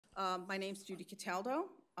My name's Judy Cataldo.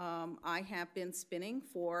 I have been spinning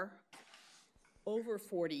for over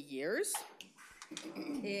 40 years,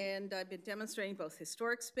 and I've been demonstrating both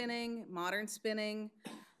historic spinning, modern spinning,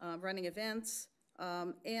 running events,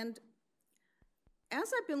 and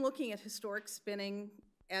as I've been looking at historic spinning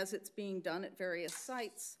as it's being done at various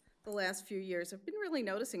sites the last few years, I've been really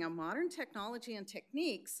noticing how modern technology and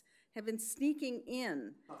techniques have been sneaking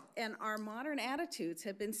in, and our modern attitudes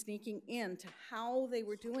have been sneaking in to how they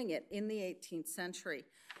were doing it in the 18th century.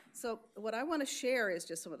 So what I want to share is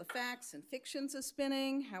just some of the facts and fictions of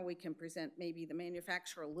spinning, how we can present maybe the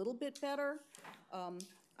manufacturer a little bit better.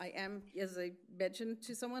 I am, as I mentioned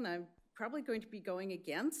to someone, I'm probably going to be going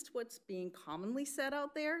against what's being commonly said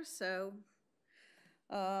out there, so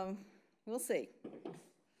we'll see.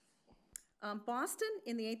 Boston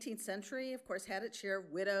in the 18th century, of course, had its share of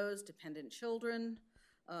widows, dependent children,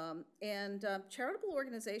 and charitable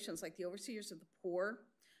organizations like the Overseers of the Poor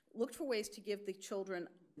looked for ways to give the children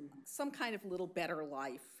some kind of little better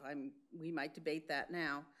life. We might debate that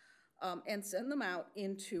now, and send them out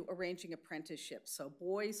into arranging apprenticeships. So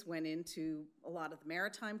boys went into a lot of the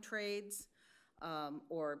maritime trades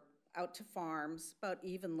or out to farms about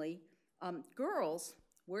evenly. Girls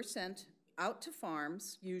were sent out to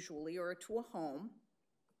farms, usually, or to a home,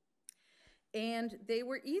 and they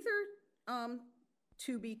were either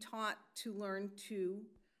to be taught to learn to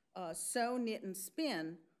sew, knit, and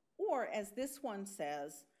spin, or, as this one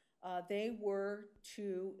says, they were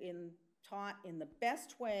taught in the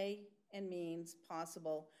best way and means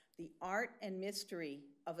possible the art and mystery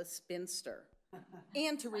of a spinster,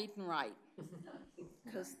 and to read and write,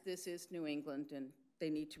 because this is New England and they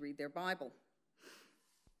need to read their Bible.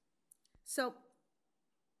 So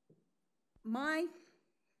my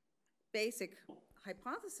basic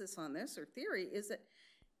hypothesis on this, or theory, is that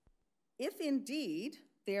if indeed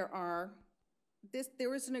there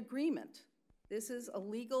is an agreement, this is a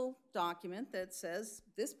legal document that says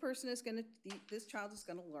this child is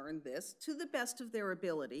going to learn this to the best of their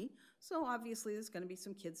ability. So obviously there's going to be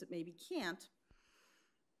some kids that maybe can't,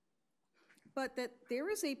 but that there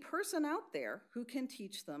is a person out there who can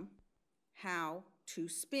teach them how to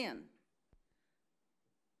spin.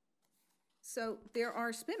 So there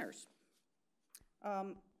are spinners.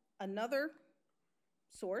 Another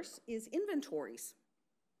source is inventories.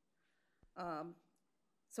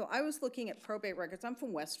 So I was looking at probate records. I'm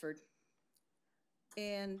from Westford,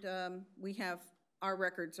 and our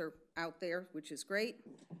records are out there, which is great.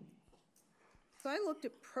 So I looked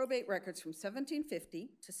at probate records from 1750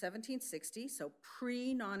 to 1760, so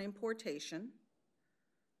pre-non-importation.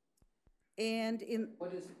 And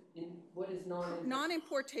what is non-importation?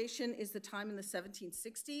 Non-importation is the time in the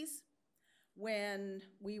 1760s when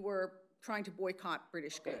we were trying to boycott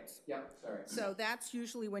British goods. Yeah, sorry. So that's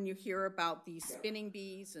usually when you hear about these spinning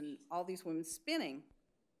bees and all these women spinning.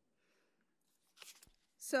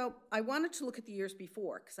 So I wanted to look at the years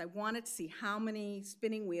before because I wanted to see how many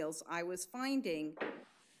spinning wheels I was finding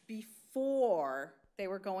before they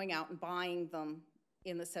were going out and buying them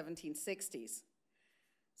in the 1760s.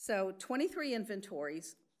 So 23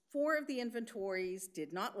 inventories. 4 of the inventories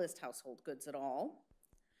did not list household goods at all.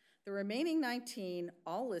 The remaining 19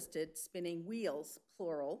 all listed spinning wheels,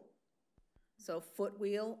 plural. So foot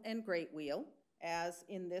wheel and great wheel, as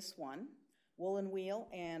in this one, woolen wheel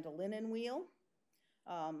and a linen wheel,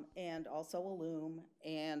 and also a loom,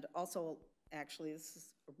 and also, actually, this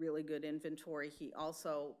is a really good inventory. He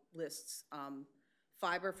also lists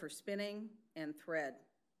fiber for spinning and thread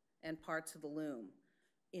and parts of the loom.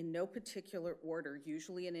 In no particular order.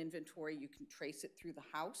 Usually an inventory, you can trace it through the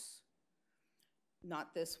house.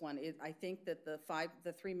 Not this one. I think that the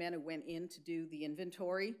 3 men who went in to do the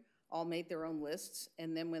inventory all made their own lists,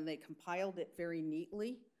 and then when they compiled it very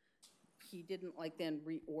neatly, he didn't then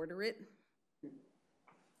reorder it.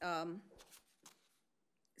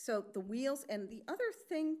 So the wheels, and the other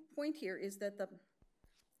point here is that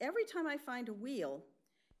every time I find a wheel,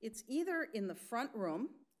 it's either in the front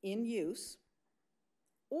room in use,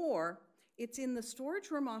 or it's in the storage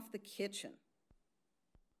room off the kitchen.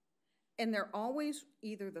 And they're always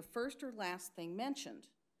either the first or last thing mentioned,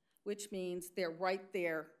 which means they're right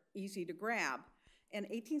there, easy to grab. And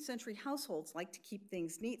 18th century households like to keep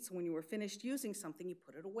things neat, so when you were finished using something, you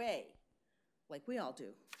put it away, like we all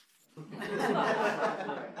do.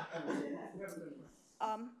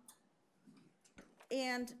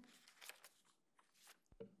 And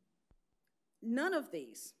none of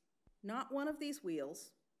these, not one of these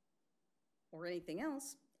wheels, or anything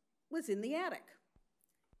else, was in the attic.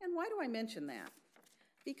 And why do I mention that?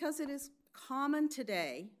 Because it is common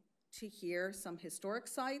today to hear some historic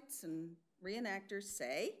sites and reenactors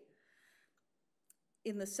say,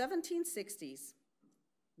 in the 1760s,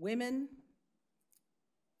 women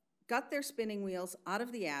got their spinning wheels out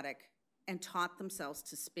of the attic and taught themselves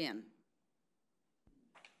to spin.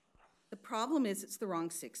 The problem is it's the wrong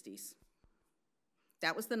 60s.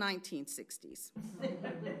 That was the 1960s.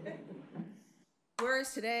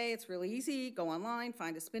 Whereas today, it's really easy, go online,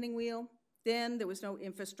 find a spinning wheel. Then there was no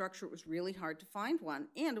infrastructure, it was really hard to find one.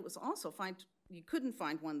 And it was also, you couldn't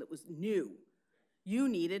find one that was new. You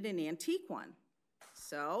needed an antique one.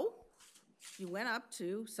 So you went up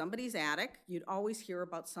to somebody's attic. You'd always hear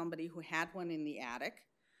about somebody who had one in the attic.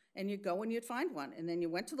 And you'd go and you'd find one. And then you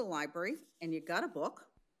went to the library and you got a book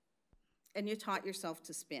and you taught yourself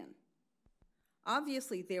to spin.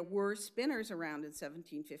 Obviously, there were spinners around in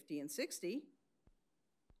 1750 and 60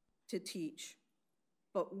 to teach.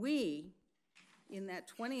 But we, in that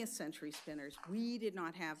 20th century spinners, we did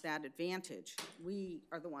not have that advantage. We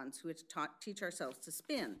are the ones who had to teach ourselves to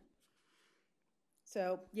spin.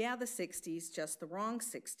 So yeah, the 60s, just the wrong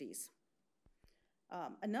 60s.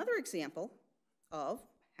 Another example of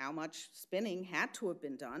how much spinning had to have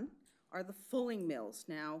been done are the fulling mills.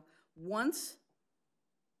 Now, once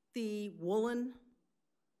the woolen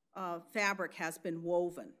fabric has been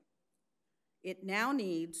woven, it now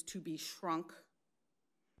needs to be shrunk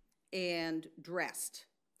and dressed.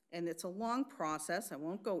 And it's a long process. I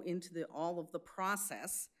won't go into all of the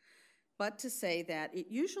process, but to say that it's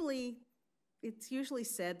usually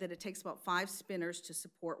said that it takes about 5 spinners to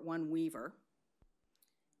support 1 weaver.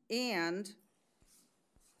 And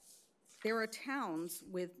there are towns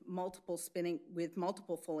with multiple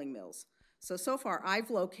fulling mills. So far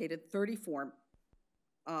I've located 34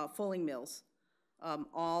 fulling mills,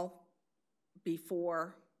 all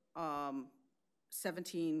before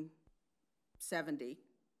 1770.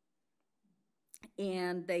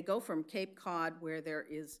 And they go from Cape Cod, where there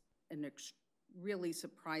is really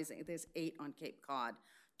surprising, there's 8 on Cape Cod,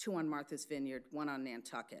 2 on Martha's Vineyard, 1 on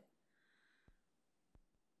Nantucket.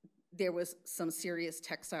 There was some serious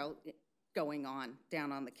textile going on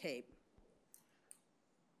down on the Cape.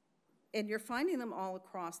 And you're finding them all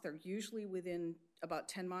across. They're usually within about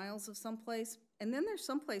 10 miles of someplace. And then there's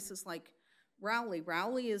some places like Rowley.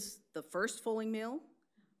 Rowley is the first fulling mill.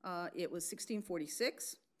 It was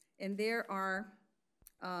 1646. And there are,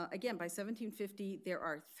 again, by 1750, there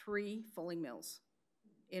are 3 fulling mills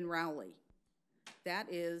in Rowley. That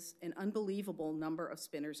is an unbelievable number of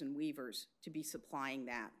spinners and weavers to be supplying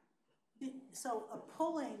that. So a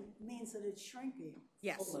pulling means that it's shrinking?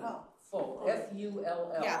 Yes. Full,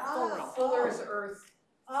 F-U-L-L. Yeah, fulling. Fuller's earth.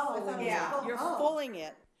 Oh, I thought it was full. You're fulling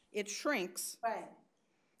it. It shrinks. Right.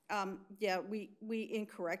 Yeah, we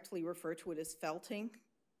incorrectly refer to it as felting.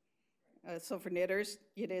 So for knitters,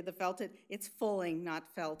 you did the felted. It's fulling, not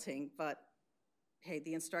felting, but hey,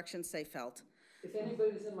 the instructions say felt. If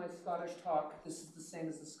anybody's in my Scottish talk, this is the same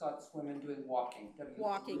as the Scots women doing walking.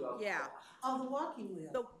 Walking, yeah. Oh, the walking wheel.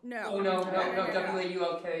 No. Oh, no,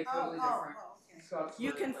 W-A-U-L-K, totally different. Okay. Scots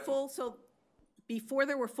You can so before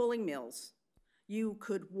there were fulling mills, you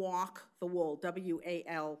could walk the wool,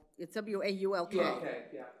 W-A-L, it's W-A-U-L-K. Okay,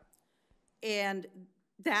 yeah. And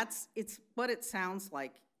it's what it sounds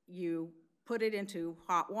like. You put it into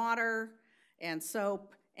hot water and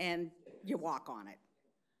soap and you walk on it.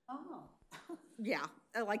 Oh. Yeah,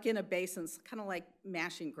 like in a basin, kind of like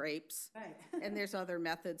mashing grapes. Right. And there's other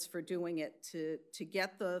methods for doing it to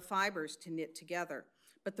get the fibers to knit together.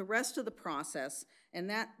 But the rest of the process, and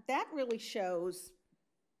that really shows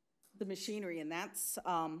the machinery, and that's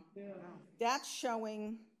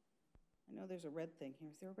showing, I know there's a red thing here.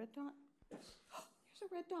 Is there a red dot? Yes.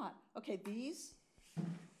 There's a red dot. Okay,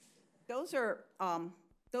 those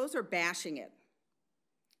are bashing it.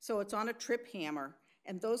 So it's on a trip hammer,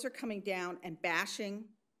 and those are coming down and bashing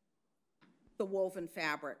the woven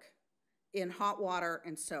fabric in hot water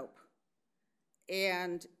and soap.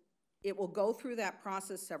 And it will go through that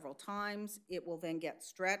process several times. It will then get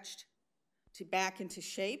stretched back into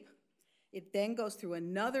shape. It then goes through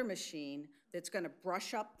another machine that's going to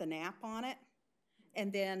brush up the nap on it.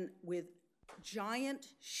 And then with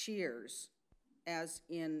giant shears, as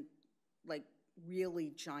in like really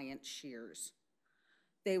giant shears,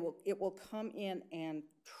 it will come in and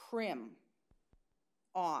trim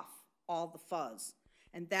off all the fuzz.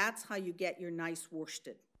 And that's how you get your nice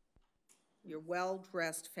worsted, your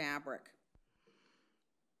well-dressed fabric.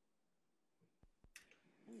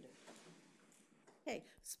 Okay,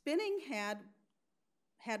 spinning had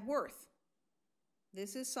worth.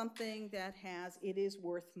 This is something that it is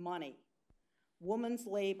worth money. Woman's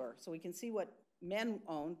labor, so we can see what men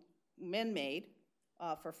made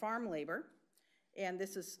for farm labor. And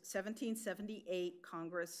this is 1778,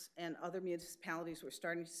 Congress and other municipalities were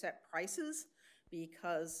starting to set prices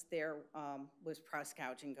because there was price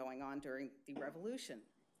gouging going on during the Revolution.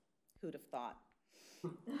 Who'd have thought?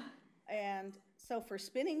 And so for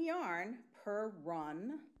spinning yarn per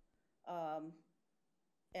run,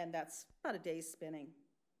 and that's about a day's spinning,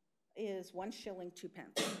 is 1 shilling 2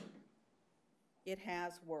 pence. It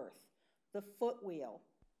has worth. The foot wheel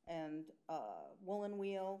and woolen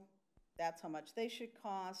wheel, that's how much they should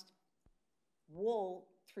cost. Wool,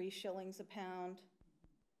 3 shillings a pound.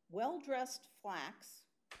 Well-dressed flax,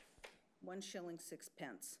 1 shilling 6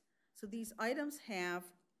 pence. So these items have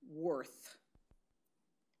worth.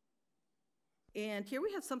 And here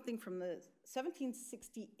we have something from the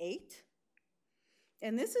 1768.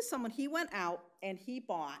 And this is someone, he went out and he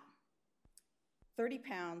bought 30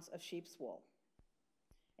 pounds of sheep's wool.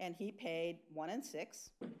 And he paid 1 6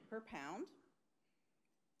 per pound.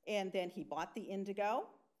 And then he bought the indigo.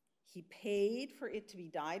 He paid for it to be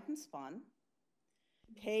dyed and spun,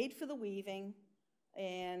 paid for the weaving,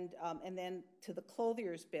 and then to the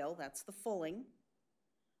clothier's bill, that's the fulling,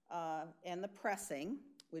 and the pressing,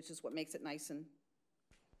 which is what makes it nice and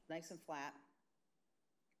flat.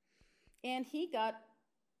 And he got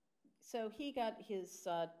his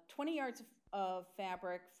 20 yards of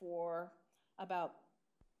fabric for about,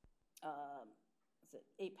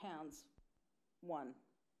 8 pounds, 1,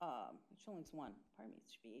 8 shillings 1, pardon me, it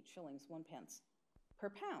should be 8 shillings 1 pence per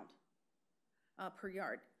pound, per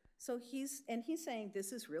yard. So he's saying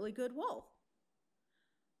this is really good wool.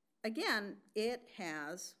 Again, it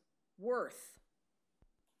has worth.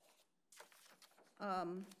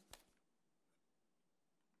 And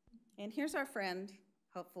here's our friend,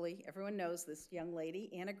 hopefully everyone knows this young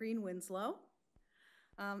lady, Anna Green Winslow.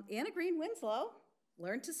 Anna Green Winslow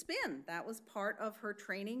learned to spin. That was part of her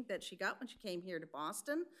training that she got when she came here to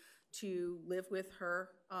Boston to live with her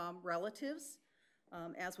relatives.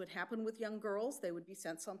 As would happen with young girls, they would be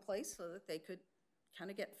sent someplace so that they could kind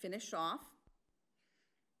of get finished off,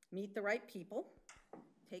 meet the right people,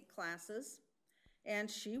 take classes. And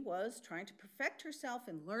she was trying to perfect herself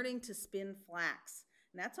in learning to spin flax.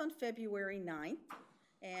 And that's on February 9th.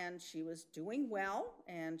 And she was doing well,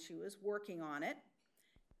 and she was working on it.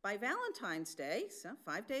 By Valentine's Day, so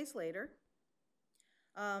 5 days later,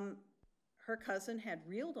 her cousin had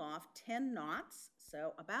reeled off 10 knots,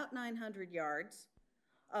 so about 900 yards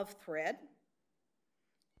of thread.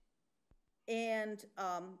 And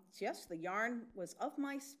yes, the yarn was of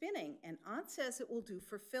my spinning, and Aunt says it will do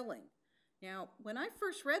for filling. Now, when I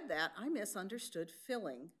first read that, I misunderstood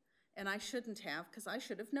filling, and I shouldn't have, because I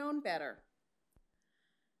should have known better.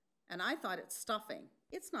 And I thought it's stuffing.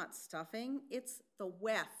 It's not stuffing, it's the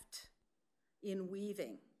weft in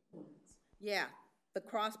weaving. Yeah, the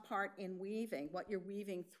cross part in weaving, what you're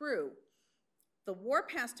weaving through. The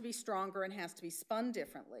warp has to be stronger and has to be spun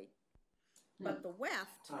differently. But the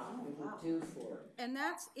weft, It would do for it. and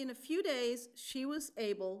that's, in a few days, she was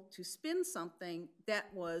able to spin something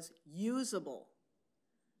that was usable,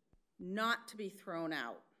 not to be thrown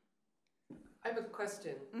out. I have a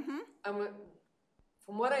question. Mm-hmm.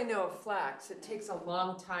 From what I know of flax, it takes a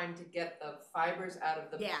long time to get the fibers out of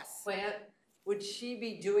the Yes. plant. Would she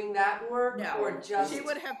be doing that work? No, Or just? she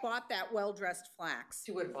would have bought that well-dressed flax.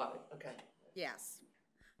 She would have bought it, okay. Yes.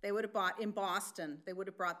 They would have bought, in Boston, they would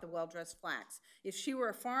have brought the well-dressed flax. If she were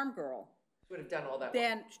a farm girl, She would have done all that work.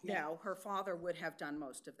 then, no, her father would have done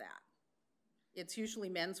most of that. It's usually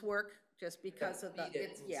men's work, just because of the, Beat it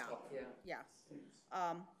it's, and yeah, stuff, yeah.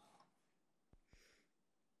 yeah.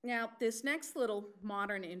 Now, this next little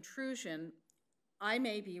modern intrusion, I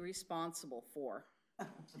may be responsible for.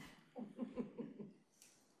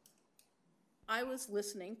 I was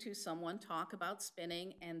listening to someone talk about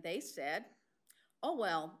spinning, and they said, oh,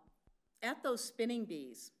 well, at those spinning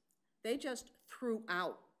bees, they just threw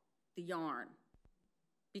out the yarn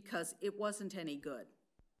because it wasn't any good,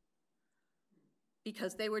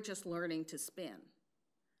 because they were just learning to spin.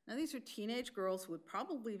 Now, these are teenage girls who would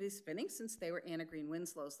probably be spinning since they were Anna Green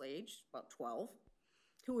Winslow's age, about 12,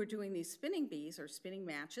 who were doing these spinning bees or spinning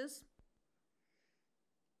matches.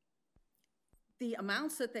 The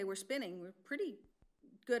amounts that they were spinning were pretty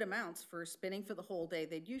good amounts for spinning for the whole day.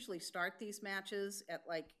 They'd usually start these matches at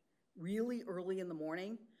like really early in the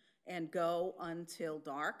morning and go until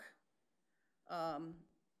dark.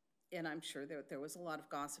 And I'm sure there was a lot of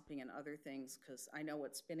gossiping and other things, because I know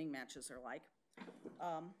what spinning matches are like.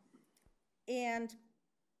 And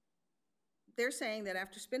they're saying that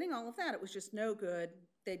after spinning all of that, it was just no good.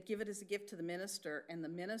 They'd give it as a gift to the minister, and the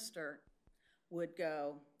minister would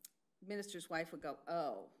go, minister's wife would go,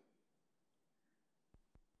 oh,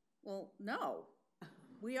 well, no.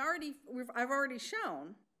 I've already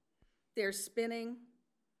shown there's spinning,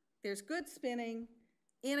 there's good spinning,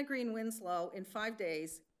 Anna Green Winslow, in 5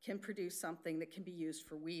 days, can produce something that can be used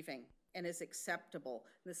for weaving and is acceptable.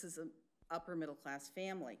 This is an upper middle class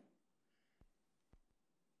family.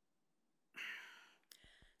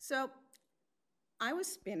 So I was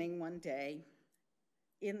spinning one day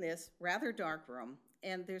in this rather dark room,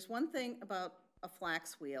 and there's one thing about a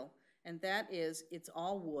flax wheel, and that is it's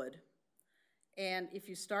all wood. And if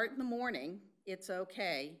you start in the morning, it's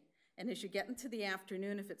okay. And as you get into the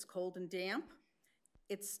afternoon, if it's cold and damp,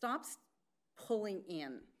 it stops pulling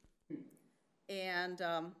in. And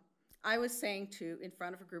I was saying in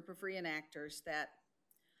front of a group of reenactors that,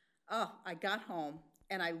 I got home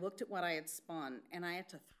and I looked at what I had spun, and I had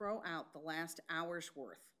to throw out the last hour's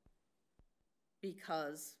worth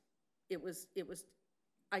because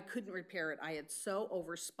I couldn't repair it. I had so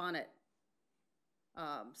overspun it,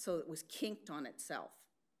 so it was kinked on itself.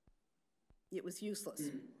 It was useless.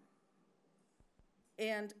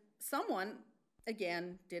 And someone,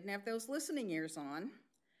 again, didn't have those listening ears on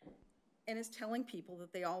and is telling people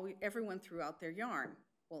that everyone threw out their yarn.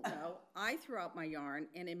 Well, no, I threw out my yarn,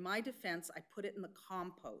 and in my defense, I put it in the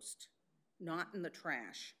compost, not in the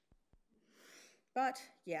trash. But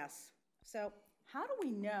yes, so how do we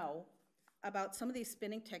know about some of these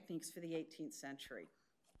spinning techniques for the 18th century?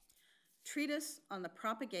 Treatise on the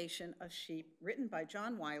Propagation of Sheep, written by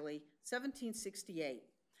John Wiley, 1768.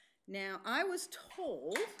 Now, I was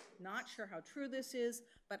told, not sure how true this is,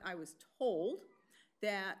 but I was told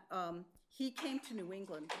that he came to New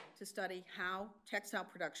England to study how textile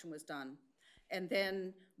production was done, and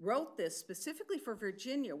then wrote this specifically for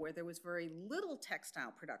Virginia, where there was very little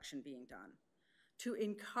textile production being done, to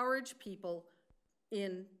encourage people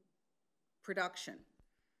in production.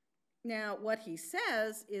 Now, what he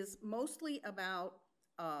says is mostly about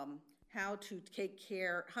how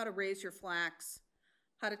to raise your flax,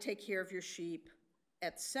 how to take care of your sheep,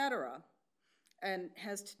 etc., and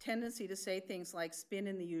has a tendency to say things like spin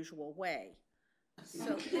in the usual way. So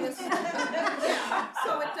so it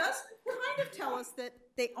does kind of tell us that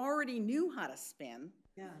they already knew how to spin,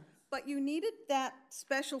 but you needed that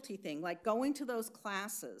specialty thing, like going to those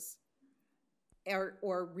classes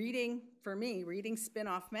or reading, for me, reading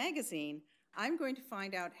Spin-Off magazine. I'm going to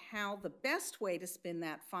find out how the best way to spin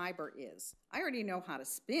that fiber is. I already know how to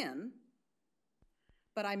spin,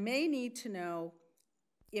 but I may need to know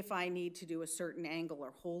if I need to do a certain angle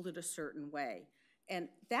or hold it a certain way. And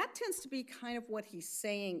that tends to be kind of what he's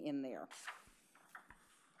saying in there.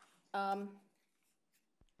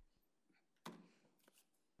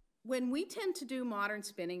 When we tend to do modern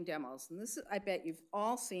spinning demos, and this is, I bet you've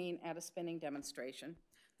all seen at a spinning demonstration,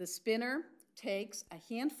 the spinner takes a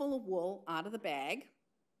handful of wool out of the bag,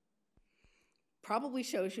 probably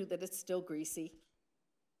shows you that it's still greasy,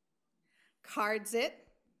 cards it,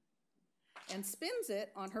 and spins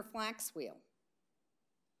it on her flax wheel.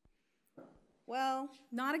 Well,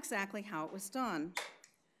 not exactly how it was done.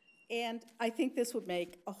 And I think this would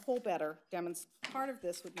make a whole better part of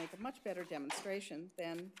this would make a much better demonstration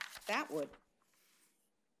than that would.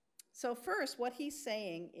 So first, what he's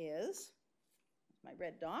saying is, my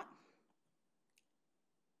red dot,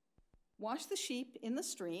 wash the sheep in the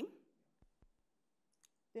stream,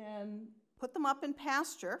 then put them up in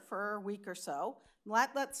pasture for a week or so.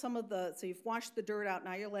 Let some of so you've washed the dirt out,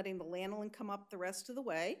 now you're letting the lanolin come up the rest of the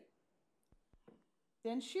way.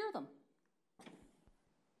 Then shear them.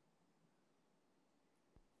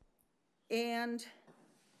 And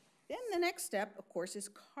then the next step, of course, is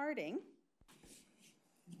carding.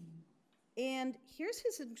 And here's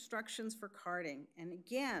his instructions for carding. And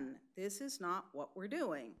again, this is not what we're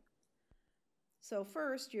doing. So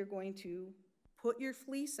first, you're going to put your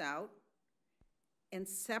fleece out and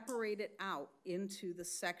separate it out into the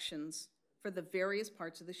sections for the various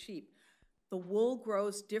parts of the sheep. The wool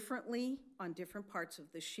grows differently on different parts of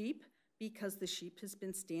the sheep because the sheep has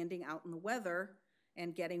been standing out in the weather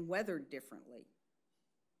and getting weathered differently.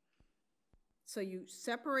 So you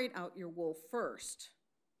separate out your wool first,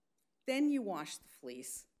 then you wash the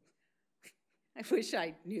fleece. I wish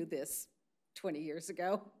I knew this 20 years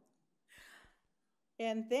ago.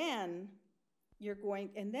 And then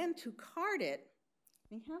to card it,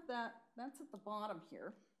 we have that's at the bottom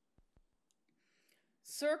here.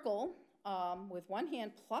 Circle with one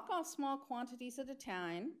hand, pluck off small quantities at a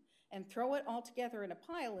time, and throw it all together in a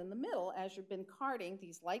pile in the middle as you've been carding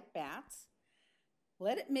these light bats.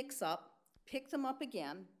 Let it mix up, pick them up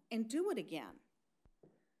again, and do it again.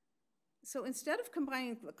 So instead of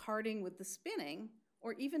combining the carding with the spinning,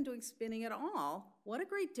 or even doing spinning at all, what a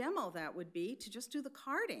great demo that would be to just do the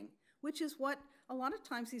carding, which is what a lot of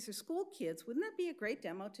times these are school kids. Wouldn't that be a great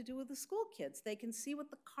demo to do with the school kids? They can see what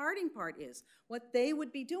the carding part is, what they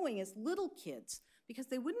would be doing as little kids, because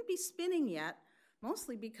they wouldn't be spinning yet,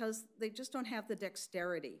 mostly because they just don't have the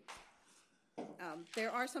dexterity. There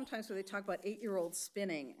are some times where they talk about 8-year-olds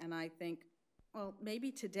spinning, and I think, well, maybe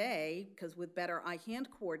today, because with better eye-hand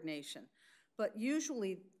coordination, but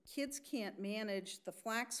usually kids can't manage the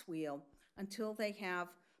flax wheel until they have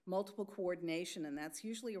multiple coordination, and that's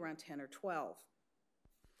usually around 10 or 12.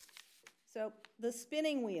 So the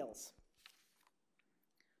spinning wheels.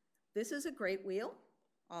 This is a great wheel,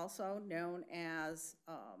 also known as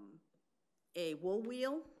a wool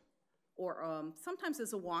wheel, or sometimes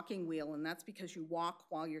as a walking wheel, and that's because you walk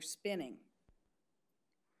while you're spinning.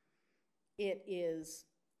 It is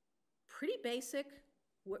pretty basic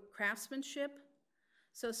craftsmanship,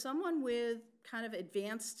 so someone with kind of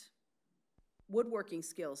advanced woodworking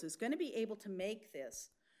skills is going to be able to make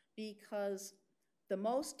this, because the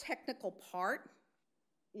most technical part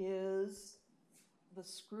is the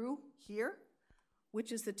screw here,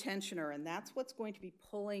 which is the tensioner, and that's what's going to be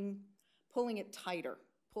pulling it tighter,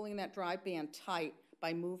 pulling that drive band tight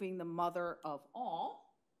by moving the mother of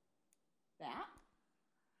all, that,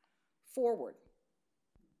 forward.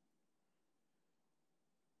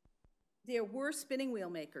 There were spinning wheel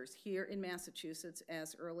makers here in Massachusetts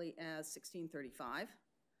as early as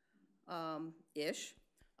 1635-ish.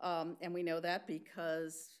 And we know that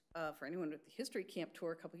because for anyone with the history camp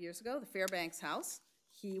tour a couple years ago, the Fairbanks House,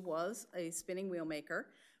 he was a spinning wheel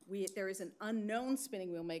maker. There is an unknown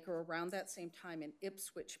spinning wheel maker around that same time in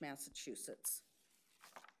Ipswich, Massachusetts.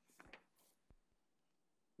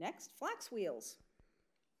 Next, flax wheels.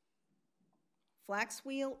 Flax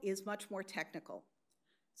wheel is much more technical.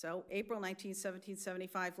 So April 19,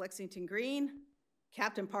 1775, Lexington Green,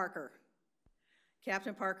 Captain Parker.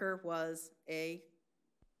 Captain Parker was a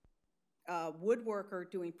woodworker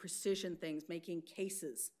doing precision things, making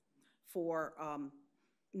cases for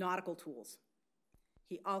nautical tools.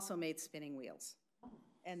 He also made spinning wheels.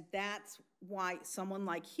 And that's why someone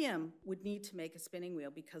like him would need to make a spinning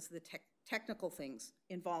wheel, because of the technical things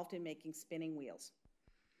involved in making spinning wheels.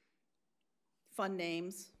 Fun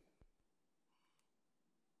names: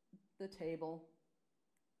 the table,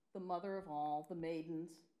 the mother of all, the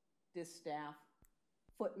maidens, distaff,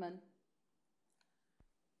 footman.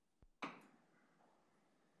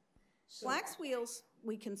 Flax wheels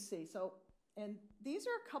we can see. So, and these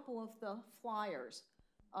are a couple of the flyers.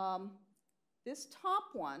 This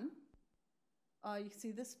top one, you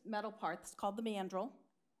see this metal part, it's called the mandrel,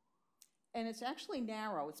 and it's actually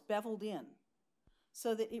narrow, it's beveled in,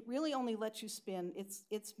 so that it really only lets you spin,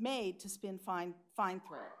 it's made to spin fine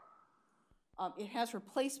thread. It has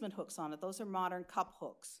replacement hooks on it. Those are modern cup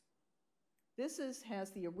hooks. This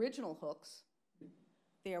has the original hooks.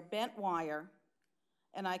 They are bent wire,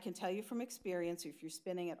 and I can tell you from experience, if you're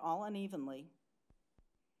spinning it all unevenly,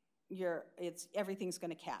 everything's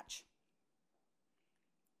going to catch.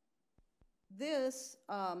 This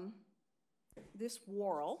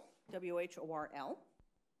whorl, W-H-O-R-L,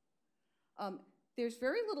 there's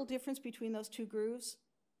very little difference between those two grooves.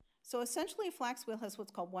 So essentially a flax wheel has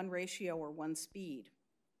what's called 1 ratio or 1 speed.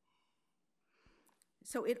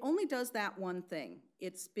 So it only does that one thing.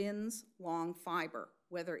 It spins long fiber,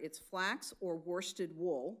 whether it's flax or worsted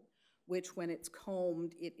wool, which when it's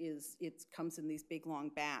combed, it comes in these big long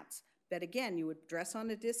bats. That again, you would dress on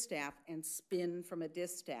a distaff and spin from a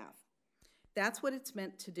distaff. That's what it's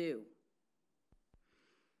meant to do.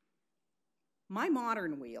 My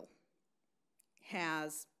modern wheel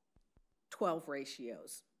has 12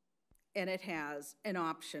 ratios, and it has an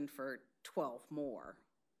option for 12 more.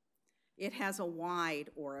 It has a wide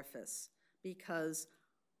orifice because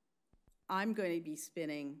I'm going to be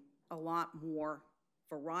spinning a lot more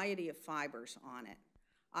variety of fibers on it.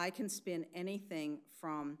 I can spin anything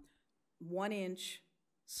from 1-inch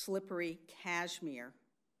slippery cashmere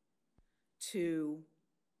to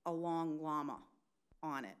a long llama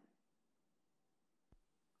on it.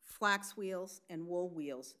 Flax wheels and wool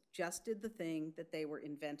wheels just did the thing that they were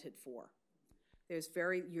invented for.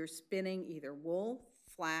 You're spinning either wool,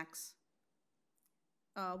 flax.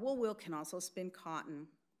 Wool wheel can also spin cotton,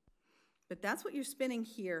 but that's what you're spinning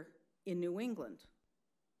here in New England.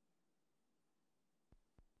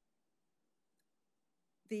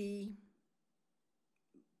 The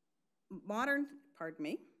modern,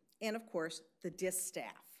 and of course, the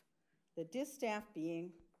distaff. The distaff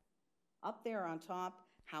being up there on top,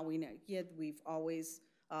 how we know, we've always,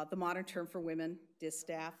 the modern term for women,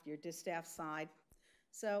 distaff, your distaff side.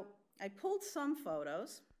 So I pulled some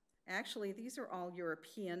photos. Actually, these are all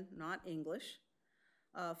European, not English,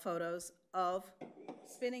 photos of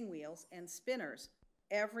spinning wheels and spinners.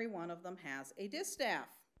 Every one of them has a distaff.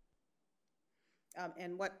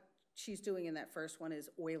 And what she's doing in that first one is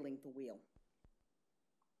oiling the wheel.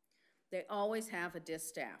 They always have a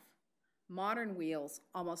distaff. Modern wheels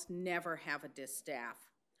almost never have a distaff.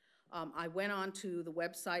 I went on to the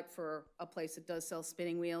website for a place that does sell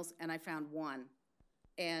spinning wheels, and I found one.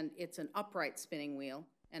 And it's an upright spinning wheel,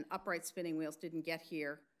 and upright spinning wheels didn't get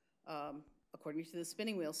here, according to the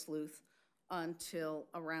spinning wheel sleuth, until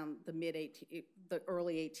around the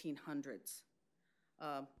early 1800s,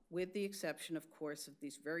 with the exception, of course, of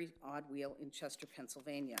this very odd wheel in Chester,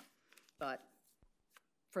 Pennsylvania. But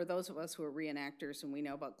for those of us who are reenactors and we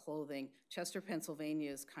know about clothing, Chester,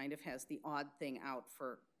 Pennsylvania kind of has the odd thing out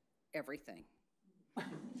for everything.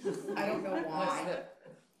 I don't know why.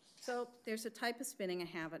 So there's a type of spinning I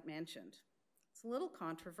haven't mentioned. It's a little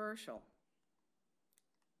controversial.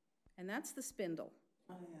 And that's the spindle.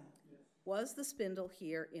 Oh, yeah. Was the spindle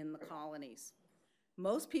here in the colonies?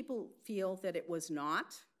 Most people feel that it was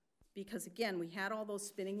not, because again, we had all those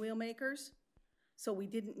spinning wheel makers, so we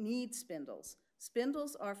didn't need spindles.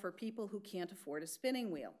 Spindles are for people who can't afford a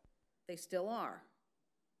spinning wheel. They still are.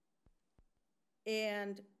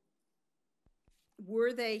 And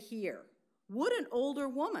were they here? Would an older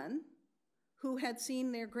woman who had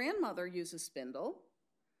seen their grandmother use a spindle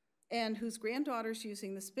and whose granddaughter's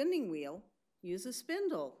using the spinning wheel use a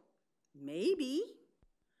spindle? Maybe,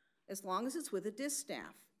 as long as it's with a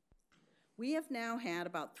distaff. We have now had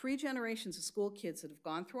about 3 generations of school kids that have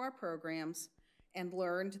gone through our programs and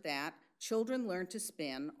learned that children learn to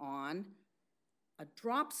spin on a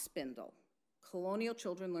drop spindle. Colonial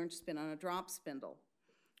children learn to spin on a drop spindle.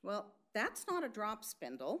 Well, that's not a drop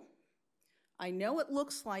spindle. I know it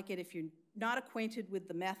looks like it if you're not acquainted with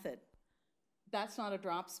the method. That's not a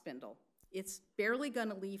drop spindle. It's barely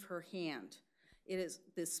gonna leave her hand.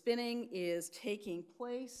 The spinning is taking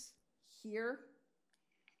place here,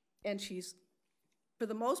 and she's, for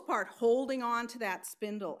the most part, holding on to that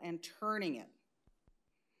spindle and turning it.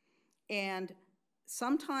 And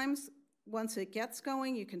sometimes, once it gets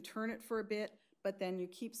going, you can turn it for a bit, but then you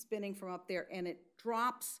keep spinning from up there, and it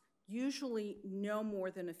drops usually no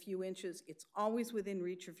more than a few inches. It's always within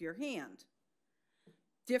reach of your hand.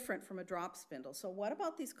 Different from a drop spindle. So what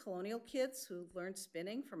about these colonial kids who learned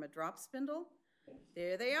spinning from a drop spindle?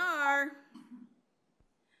 There they are.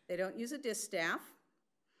 They don't use a distaff.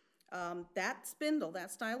 That spindle,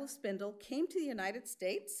 that style of spindle, came to the United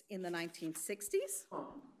States in the 1960s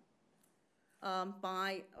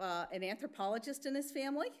by an anthropologist and his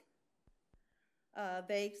family.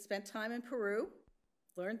 They spent time in Peru,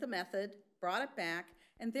 learned the method, brought it back,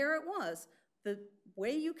 and there it was, the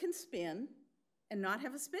way you can spin and not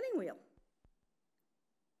have a spinning wheel.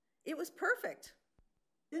 It was perfect.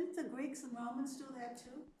 Didn't the Greeks and Romans do that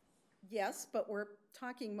too? Yes, but we're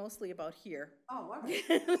talking mostly about here. Oh, all right.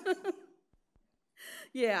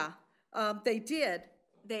 Yeah, they did.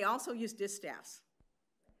 They also used distaffs.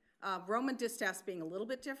 Roman distaffs being a little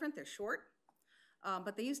bit different, they're short,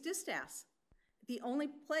 but they use distaffs. The only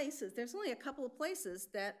places, there's only a couple of places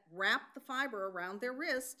that wrap the fiber around their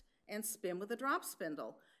wrist and spin with a drop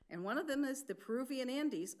spindle. And one of them is the Peruvian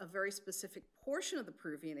Andes, a very specific portion of the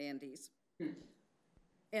Peruvian Andes,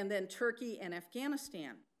 and then Turkey and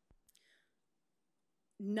Afghanistan.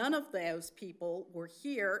 None of those people were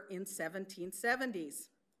here in 1770s.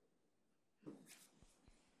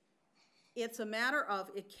 It's a matter of,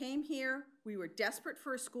 it came here, we were desperate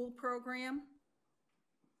for a school program,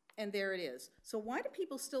 and there it is. So why do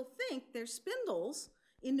people still think there's spindles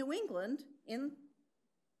in New England in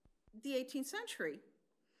the 18th century?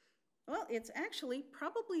 Well, it's actually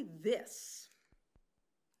probably this.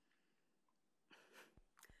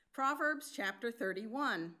 Proverbs chapter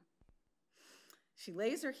 31. She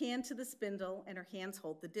lays her hand to the spindle and her hands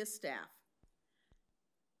hold the distaff.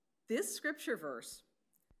 This scripture verse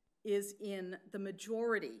is in the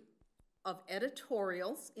majority of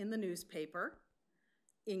editorials in the newspaper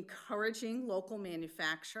encouraging local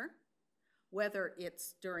manufacture, whether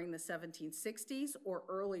it's during the 1760s or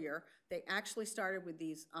earlier. They actually started with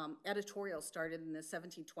these editorials started in the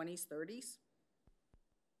 1720s, 30s.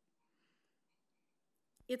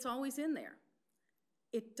 It's always in there.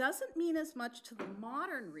 It doesn't mean as much to the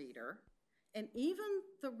modern reader, and even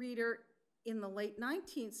the reader in the late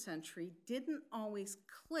 19th century didn't always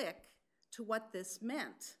click to what this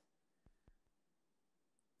meant.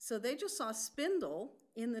 So they just saw spindle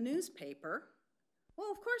in the newspaper.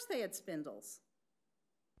 Well, of course they had spindles.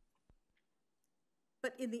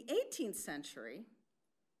 But in the 18th century,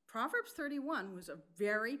 Proverbs 31 was a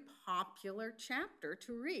very popular chapter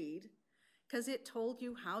to read because it told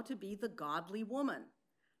you how to be the godly woman,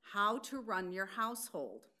 how to run your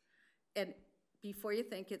household. And before you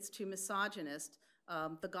think it's too misogynist,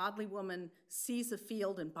 the godly woman sees a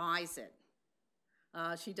field and buys it.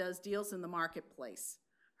 She does deals in the marketplace.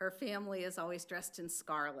 Her family is always dressed in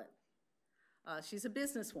scarlet. She's a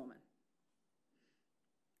businesswoman.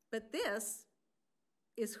 But this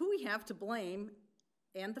is who we have to blame,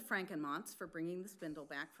 and the Frankenmonts, for bringing the spindle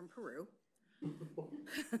back from Peru.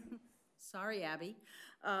 Sorry, Abby,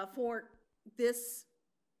 for this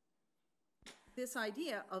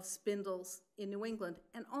idea of spindles in New England.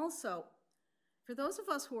 And also, for those of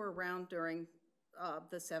us who were around during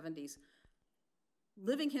the 70s,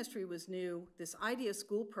 living history was new. This idea of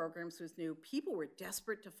school programs was new. People were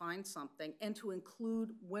desperate to find something and to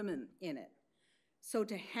include women in it. So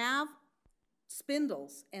to have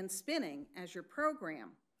spindles and spinning as your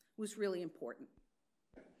program was really important.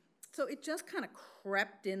 So it just kind of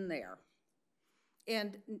crept in there.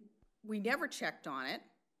 And we never checked on it.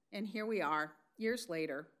 And here we are, years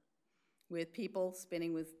later, with people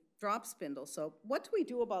spinning with drop spindles. So what do we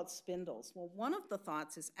do about spindles? Well, one of the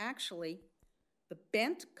thoughts is actually the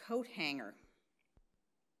bent coat hanger.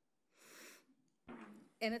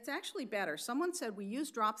 And it's actually better. Someone said we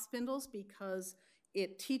use drop spindles because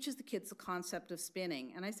it teaches the kids the concept of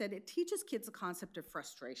spinning. And I said, it teaches kids the concept of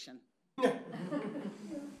frustration.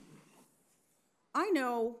 I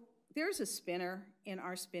know there's a spinner in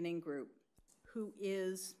our spinning group who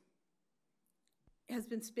has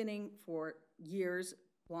been spinning for years,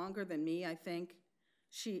 longer than me, I think.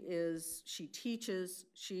 She teaches,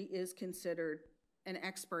 she is considered an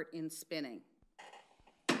expert in spinning.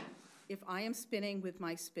 If I am spinning with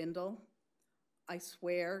my spindle, I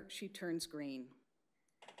swear she turns green.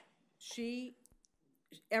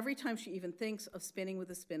 Every time she even thinks of spinning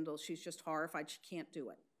with a spindle, she's just horrified she can't do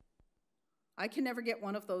it. I can never get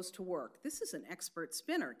one of those to work. This is an expert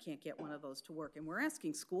spinner, can't get one of those to work, and we're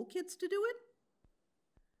asking school kids to do it?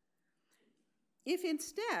 If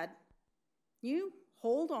instead you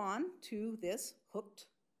hold on to this hooked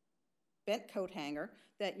bent coat hanger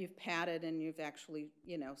that you've padded and you've actually,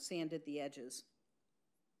 sanded the edges,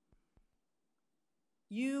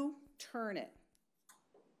 you turn it.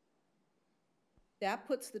 That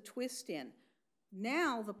puts the twist in.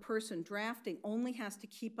 Now the person drafting only has to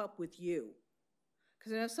keep up with you.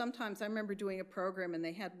 Because I know sometimes I remember doing a program and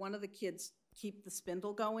they had one of the kids keep the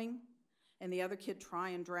spindle going and the other kid try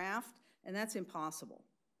and draft, and that's impossible.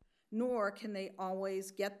 Nor can they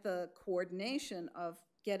always get the coordination of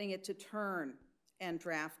getting it to turn and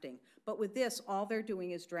drafting. But with this, all they're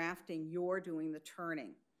doing is drafting, you're doing the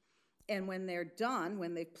turning. And when they're done,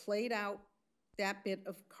 when they've played out that bit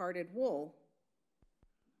of carded wool,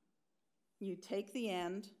 you take the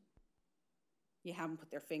end, you have them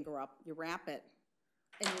put their finger up, you wrap it,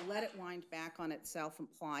 and you let it wind back on itself and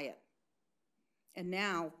ply it. And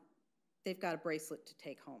now they've got a bracelet to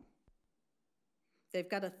take home. They've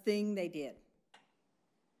got a thing they did.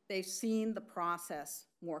 They've seen the process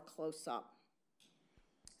more close up.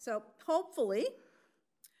 So hopefully,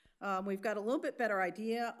 we've got a little bit better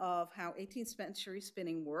idea of how 18th century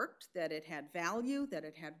spinning worked, that it had value, that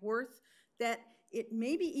it had worth, that it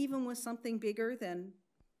maybe even was something bigger than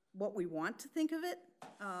what we want to think of it,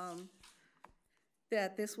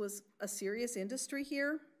 that this was a serious industry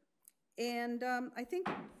here. And I think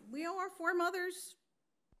we owe our foremothers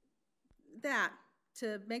that,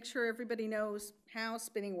 to make sure everybody knows how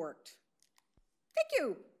spinning worked. Thank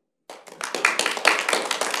you.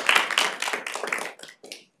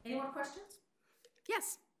 Any more questions?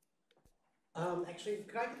 Yes. Actually,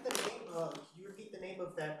 could I get the name? Could you repeat the name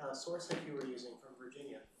of that source that you were using from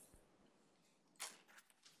Virginia?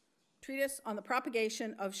 Treatise on the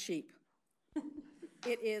Propagation of Sheep.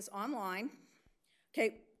 It is online.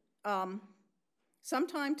 Okay,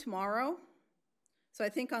 sometime tomorrow. So I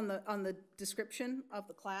think on the description of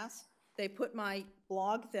the class, they put my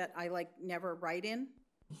blog that I never write in.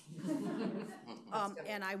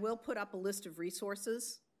 And I will put up a list of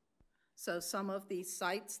resources. So some of these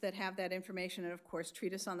sites that have that information, and of course,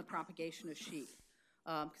 Treatise on the Propagation of Sheep,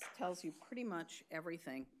 because it tells you pretty much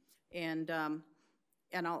everything. And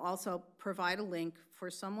I'll also provide a link for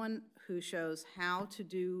someone who shows how to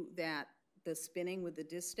do the spinning with the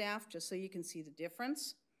distaff, just so you can see the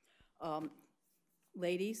difference.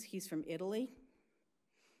 Ladies, he's from Italy,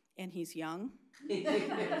 and he's young.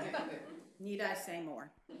 Need I say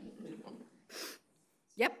more?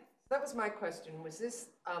 Yep. That was my question. Was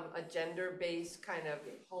this a gender-based kind of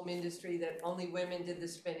home industry that only women did the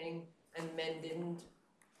spinning and men didn't?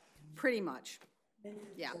 Pretty much.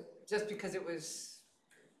 Yeah. Just because it was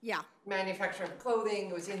Yeah. manufacturing of clothing,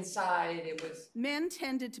 it was inside, it was... Men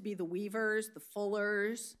tended to be the weavers, the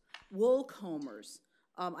fullers, wool combers.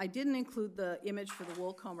 I didn't include the image for the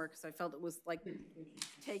wool comber because I felt it was like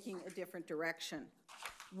taking a different direction.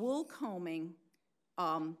 Wool combing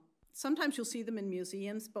sometimes you'll see them in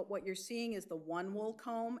museums, but what you're seeing is the one wool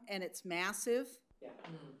comb, and it's massive.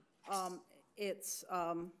 Yeah. It's,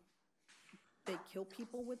 they kill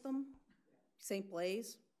people with them, St.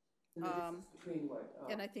 Blaise. And the difference between what?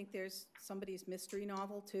 And I think there's somebody's mystery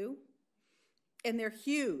novel too. And they're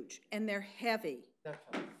huge, and they're heavy.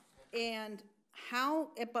 Definitely. And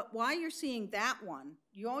but why you're seeing that one,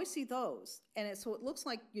 you always see those. And so it looks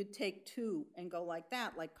like you'd take two and go like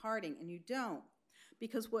that, like carding, and you don't.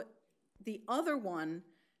 Because what the other one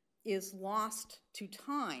is lost to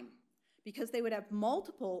time, because they would have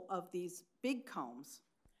multiple of these big combs,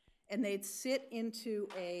 and they'd sit into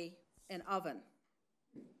an oven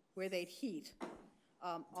where they'd heat.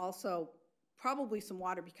 Also, probably some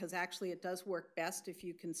water, because actually it does work best if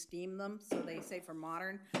you can steam them. So they say for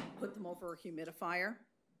modern, put them over a humidifier.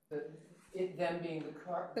 Them being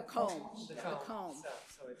The comb. The The comb. comb.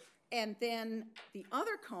 So it, And then the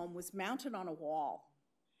other comb was mounted on a wall.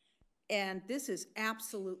 And this is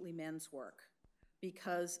absolutely men's work,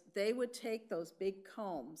 because they would take those big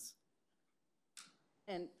combs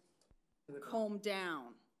and comb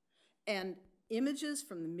down. And images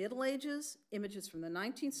from the Middle Ages, images from the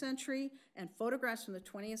 19th century, and photographs from the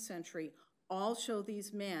 20th century all show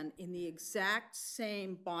these men in the exact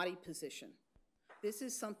same body position. This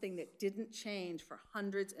is something that didn't change for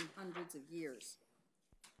hundreds and hundreds of years.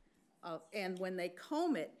 And when they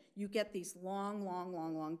comb it, you get these long, long,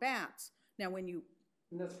 long, long bats. Now, when you...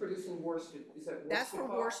 And that's producing worsted, is that worsted? That's for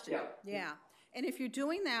cloth? worsted, Yeah. yeah. And if you're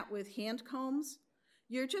doing that with hand combs,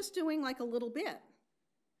 you're just doing like a little bit.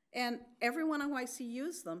 And everyone who I see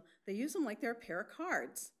use them, they use them like they're a pair of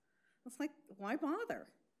cards. It's like, why bother?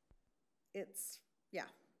 It's, yeah.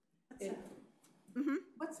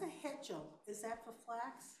 What's a hetchel? Is that for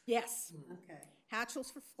flax? Yes, Okay.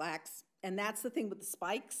 hatchels for flax, and that's the thing with the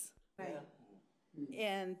spikes. Right.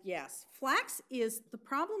 And yes, flax is, the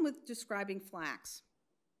problem with describing flax,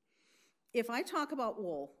 if I talk about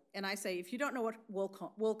wool, and I say, if you don't know what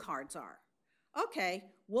wool cards are, okay,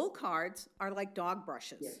 wool cards are like dog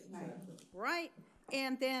brushes, Yes, exactly. right?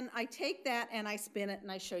 And then I take that and I spin it and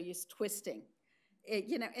I show you twisting.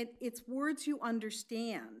 It's words you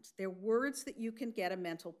understand. They're words that you can get a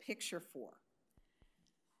mental picture for.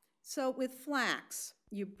 So with flax,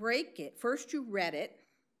 you break it. First you ret it,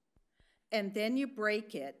 and then you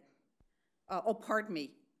break it.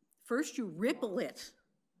 First you ripple it,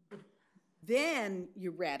 then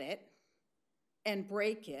you ret it and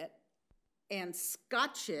break it and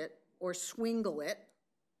scotch it or swingle it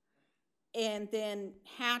and then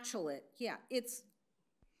hatchel it. Yeah, it's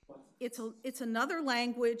another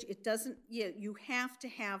language. It doesn't, you have to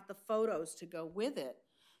have the photos to go with it.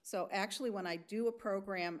 So actually when I do a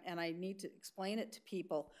program and I need to explain it to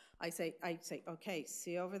people, I say, okay,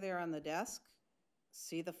 see over there on the desk?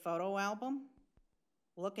 See the photo album?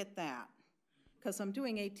 Look at that. Because I'm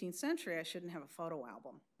doing 18th century, I shouldn't have a photo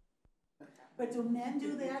album. But do men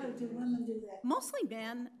do that, or do women do that? Mostly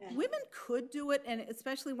men. Yeah. Women could do it, and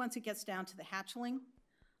especially once it gets down to the hatcheling.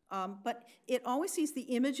 But it always sees the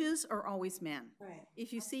images are always men. Right.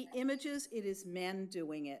 If you see images, it is men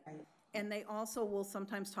doing it. Right. And they also will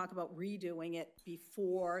sometimes talk about redoing it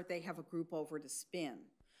before they have a group over to spin.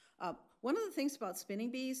 One of the things about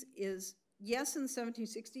spinning bees is, yes, in the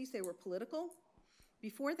 1760s they were political.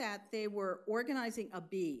 Before that, they were organizing a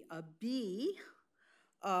bee. A bee,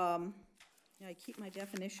 I keep my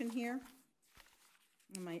definition here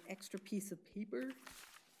on my extra piece of paper.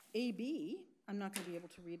 A bee, I'm not going to be able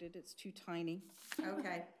to read it, it's too tiny.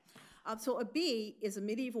 Okay. So a bee is a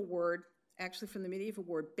medieval word, actually from the medieval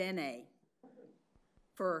word bene,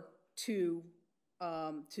 for to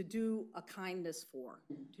do a kindness for,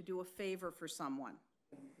 to do a favor for someone.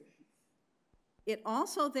 It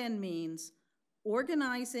also then means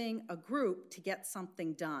organizing a group to get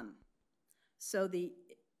something done. So the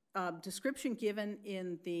description given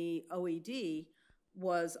in the OED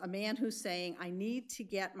was a man who's saying, I need to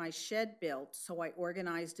get my shed built, so I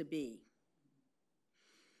organized a bee.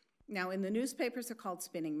 Now, in the newspapers, they're called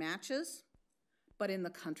spinning matches, but in the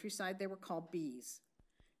countryside, they were called bees.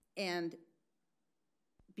 And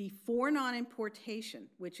before non-importation,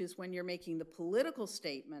 which is when you're making the political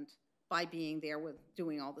statement by being there with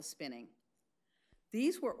doing all the spinning,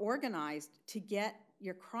 these were organized to get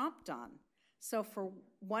your crop done. So for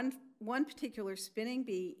one particular spinning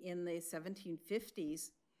bee in the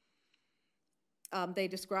 1750s, they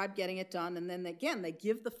described getting it done, and then again, they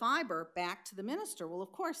give the fiber back to the minister. Well,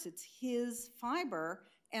 of course, it's his fiber,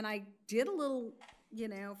 and I did a little,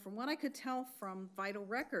 from what I could tell from vital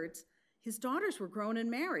records, his daughters were grown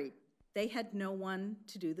and married. They had no one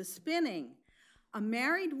to do the spinning. A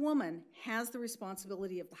married woman has the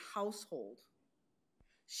responsibility of the household.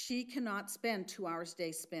 she cannot spend 2 hours a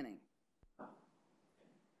day spinning.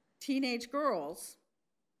 Teenage girls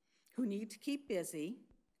who need to keep busy,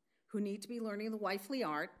 who need to be learning the wifely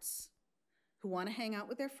arts, who want to hang out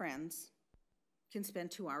with their friends, can spend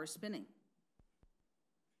 2 hours spinning.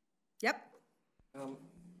 Yep.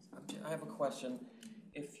 I have a question.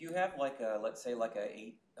 If you have like a, let's say like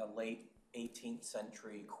a late 18th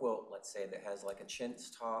century quilt, let's say, that has like a chintz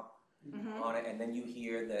top on it, and then you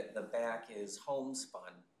hear that the back is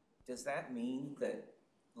homespun, does that mean that,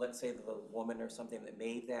 let's say, the woman or something that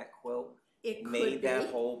made that quilt made that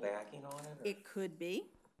whole backing on it? Or? It could be.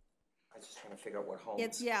 I was just trying to figure out what homespun.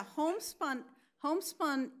 It's, yeah,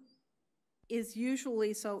 homespun is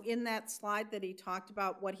usually, so in that slide that he talked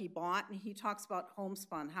about what he bought, and he talks about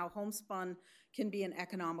homespun, how homespun can be an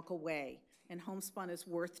economical way, and homespun is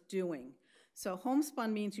worth doing. So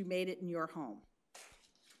homespun means you made it in your home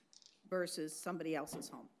versus somebody else's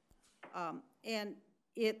home. And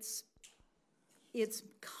it's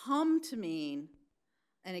come to mean,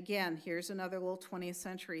 and again, here's another little 20th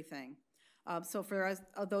century thing. So for us,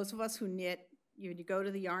 those of us who knit, you go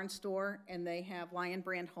to the yarn store and they have Lion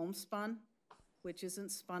Brand homespun, which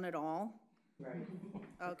isn't spun at all. Right.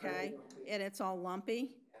 Okay, and it's all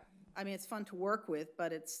lumpy. I mean, it's fun to work with,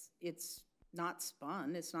 but it's not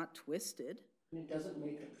spun. It's not twisted. And it doesn't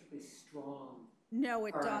make a particularly strong. No,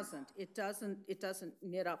 it Alright. doesn't. It doesn't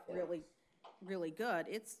knit up really, really good.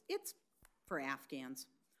 It's for Afghans.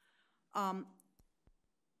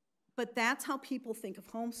 But that's how people think of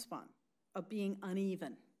homespun, of being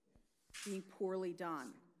uneven, being poorly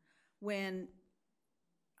done. When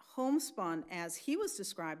homespun, as he was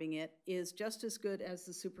describing it, is just as good as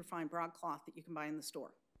the superfine broadcloth that you can buy in the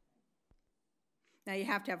store. Now, you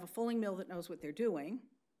have to have a fulling mill that knows what they're doing.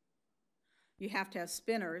 You have to have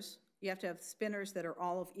spinners. You have to have spinners that are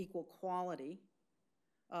all of equal quality,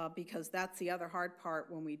 because that's the other hard part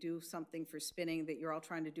when we do something for spinning, that you're all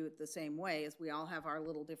trying to do it the same way, is we all have our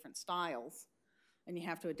little different styles. And you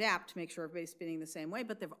have to adapt to make sure everybody's spinning the same way,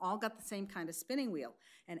 but they've all got the same kind of spinning wheel.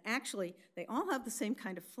 And actually, they all have the same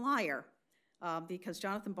kind of flyer, because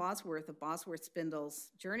Jonathan Bosworth of Bosworth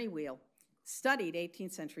Spindle's Journey Wheel studied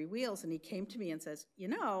 18th century wheels, and he came to me and says, you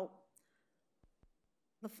know,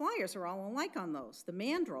 the flyers are all alike on those. The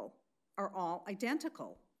mandrel are all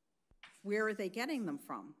identical. Where are they getting them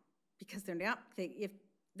from? Because they're not, if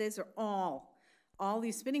these are all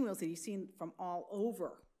these spinning wheels that you've seen from all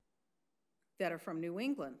over that are from New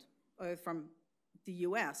England or from the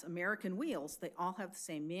US, American wheels, they all have the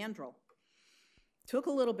same mandrel. Took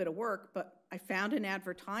a little bit of work, but I found an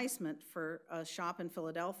advertisement for a shop in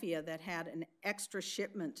Philadelphia that had an extra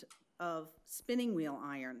shipment of spinning wheel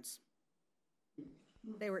irons.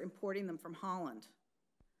 They were importing them from Holland.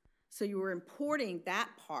 So you were importing that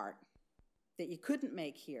part that you couldn't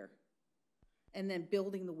make here and then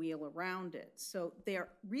building the wheel around it. So they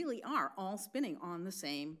really are all spinning on the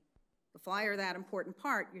same, the flyer, that important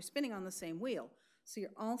part, you're spinning on the same wheel. So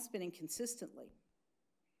you're all spinning consistently.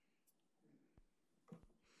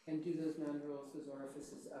 And do those mandrels, those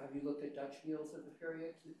orifices, have you looked at Dutch wheels of the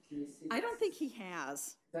period? Can you see? I don't think he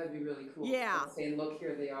has. That'd be really cool. Yeah. Like saying, look,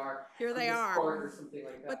 here they are. Here they on this are. court or something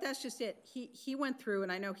like that. But that's just it. He went through,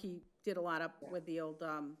 and I know he did a lot up with the old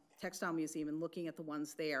textile museum and looking at the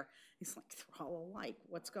ones there. He's like, they're all alike.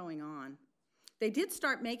 What's going on? They did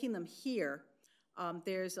start making them here.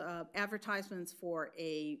 There's advertisements for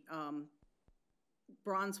a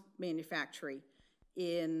bronze manufactory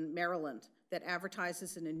in Maryland that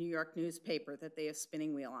advertises in a New York newspaper that they have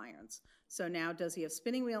spinning wheel irons. So now, does he have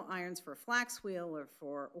spinning wheel irons for a flax wheel or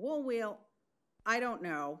for a wool wheel? I don't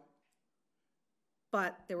know,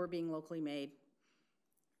 but they were being locally made.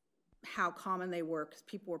 How common they were, because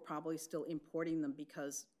people were probably still importing them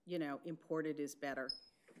because, you know, imported is better.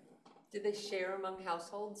 Did they share among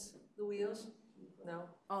households, the wheels? No?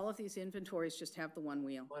 All of these inventories just have the one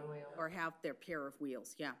wheel. One wheel. Or have their pair of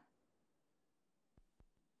wheels, yeah.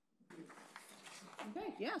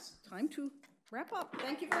 Okay, yes, time to wrap up.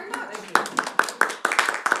 Thank you very much. Thank you.